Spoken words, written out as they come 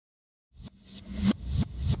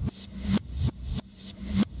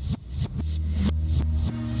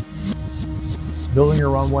Building a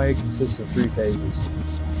runway consists of 3 phases.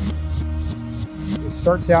 It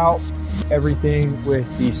starts out everything with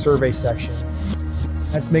the survey section.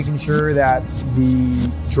 That's making sure that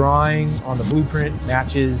the drawing on the blueprint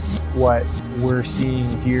matches what we're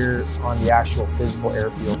seeing here on the actual physical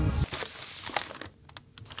airfield.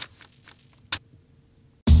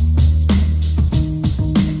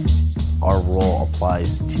 Our role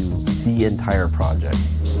applies to the entire project.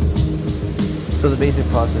 So the basic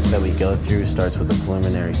process that we go through starts with a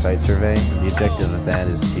preliminary site survey. The objective of that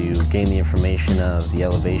is to gain the information of the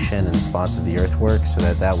elevation and spots of the earthwork so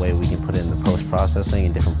that way we can put it in the post-processing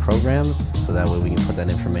in different programs, so that way we can put that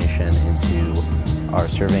information into our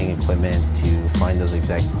surveying equipment to find those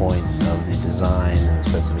exact points of the design and the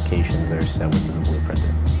specifications that are set within the blueprint.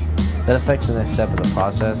 That affects the next step of the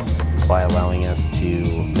process by allowing us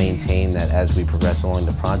to maintain that as we progress along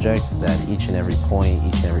the project, that each and every point,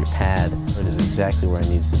 each and every pad, it is exactly where it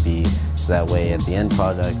needs to be, so that way at the end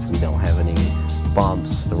product we don't have any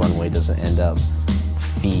bumps, the runway doesn't end up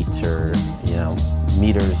feet or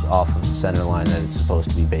meters off of the center line that it's supposed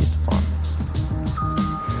to be based upon.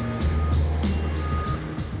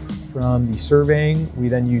 From the surveying, we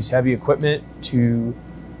then use heavy equipment to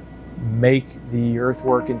make the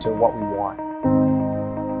earthwork into what we want.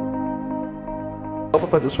 Help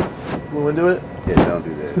if I just blew into it? Yeah, don't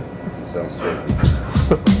do that. It sounds tricky.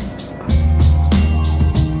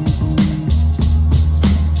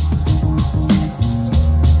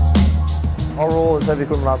 Our role as heavy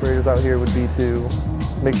equipment operators out here would be to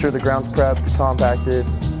make sure the ground's prepped, compacted,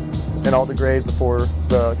 and all the grade before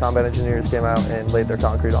the combat engineers came out and laid their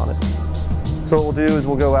concrete on it. So what we'll do is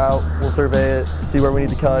we'll go out, we'll survey it, see where we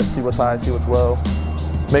need to cut, see what's high, see what's low,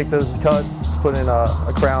 make those cuts, put in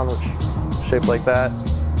a crown which is shaped like that,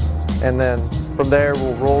 and then from there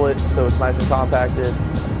we'll roll it so it's nice and compacted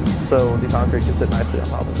so the concrete can sit nicely on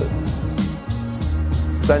top of it.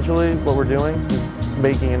 Essentially what we're doing is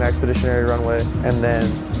making an expeditionary runway, and then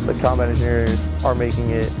the combat engineers are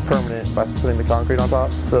making it permanent by putting the concrete on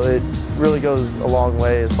top. So it really goes a long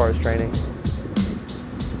way as far as training.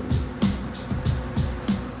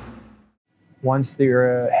 Once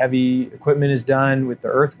the heavy equipment is done with the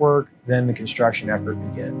earthwork, then the construction effort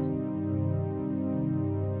begins.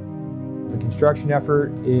 The construction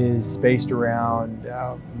effort is based around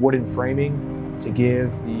wooden framing to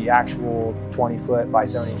give the actual 20-foot by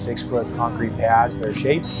 76-foot concrete pads their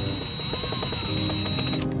shape.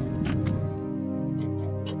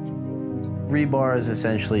 Rebar is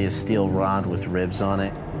essentially a steel rod with ribs on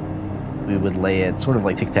it. We would lay it sort of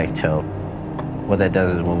like tic-tac-toe. What that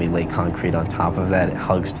does is when we lay concrete on top of that, it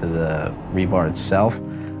hugs to the rebar itself.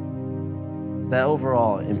 That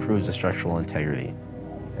overall improves the structural integrity.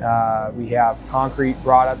 We have concrete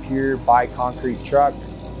brought up here by concrete truck.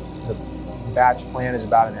 The batch plant is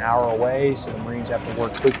about an hour away, so the Marines have to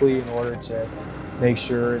work quickly in order to make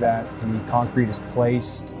sure that the concrete is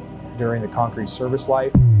placed during the concrete service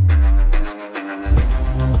life.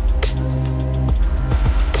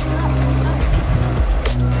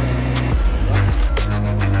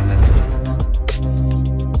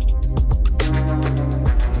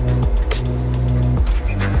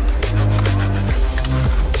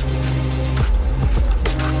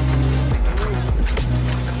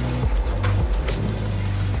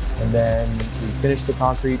 And then we finish the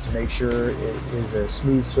concrete to make sure it is a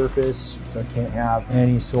smooth surface, so it can't have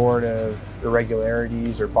any sort of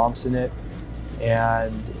irregularities or bumps in it.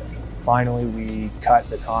 And finally, we cut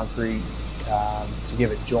the concrete to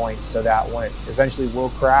give it joints so that when it eventually will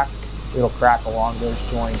crack, it'll crack along those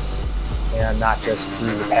joints and not just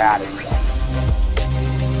through the pad itself.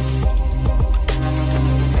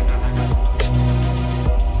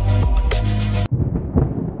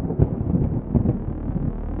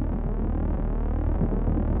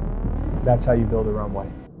 That's how you build a runway.